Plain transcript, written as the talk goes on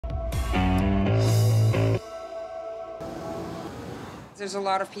There's a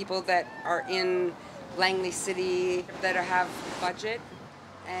lot of people that are in Langley City that have budget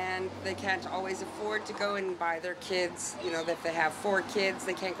and they can't always afford to go and buy their kids, if they have 4 kids,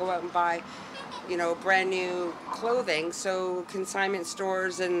 they can't go out and buy, brand new clothing. So consignment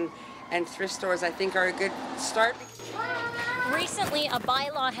stores and thrift stores, I think, are a good start. Recently, a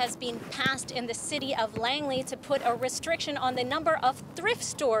bylaw has been passed in the city of Langley to put a restriction on the number of thrift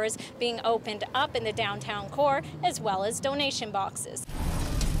stores being opened up in the downtown core, as well as donation boxes.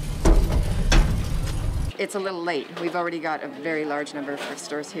 It's a little late. We've already got a very large number of thrift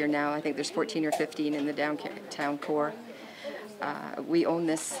stores here now. I think there's 14 or 15 in the downtown core. We own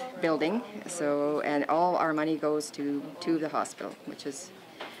this building, and all our money goes to the hospital, which is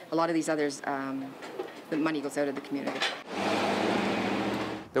a lot of these others. The money goes out of the community.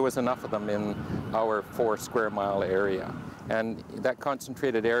 There was enough of them in our 4 square mile area, and that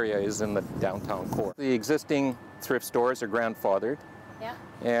concentrated area is in the downtown core. The existing thrift stores are grandfathered, yeah,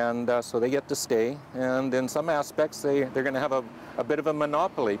 and so they get to stay, and in some aspects they're going to have a bit of a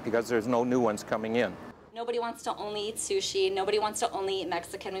monopoly because there's no new ones coming in. Nobody wants to only eat sushi, nobody wants to only eat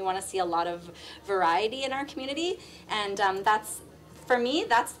Mexican. We want to see a lot of variety in our community, and for me,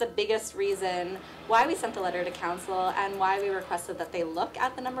 that's the biggest reason why we sent the letter to council and why we requested that they look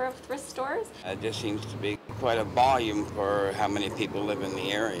at the number of thrift stores. It just seems to be quite a volume for how many people live in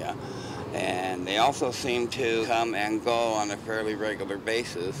the area. And they also seem to come and go on a fairly regular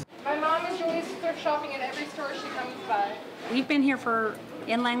basis. My mom enjoys thrift shopping at every store she comes by. We've been here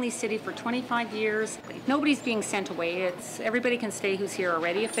in Langley City for 25 years. Nobody's being sent away. Everybody can stay who's here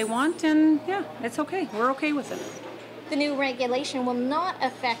already if they want, and yeah, it's okay. We're okay with it. The new regulation will not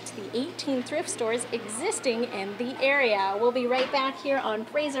affect the 18 thrift stores existing in the area. We'll be right back here on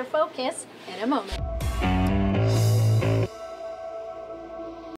Fraser Focus in a moment.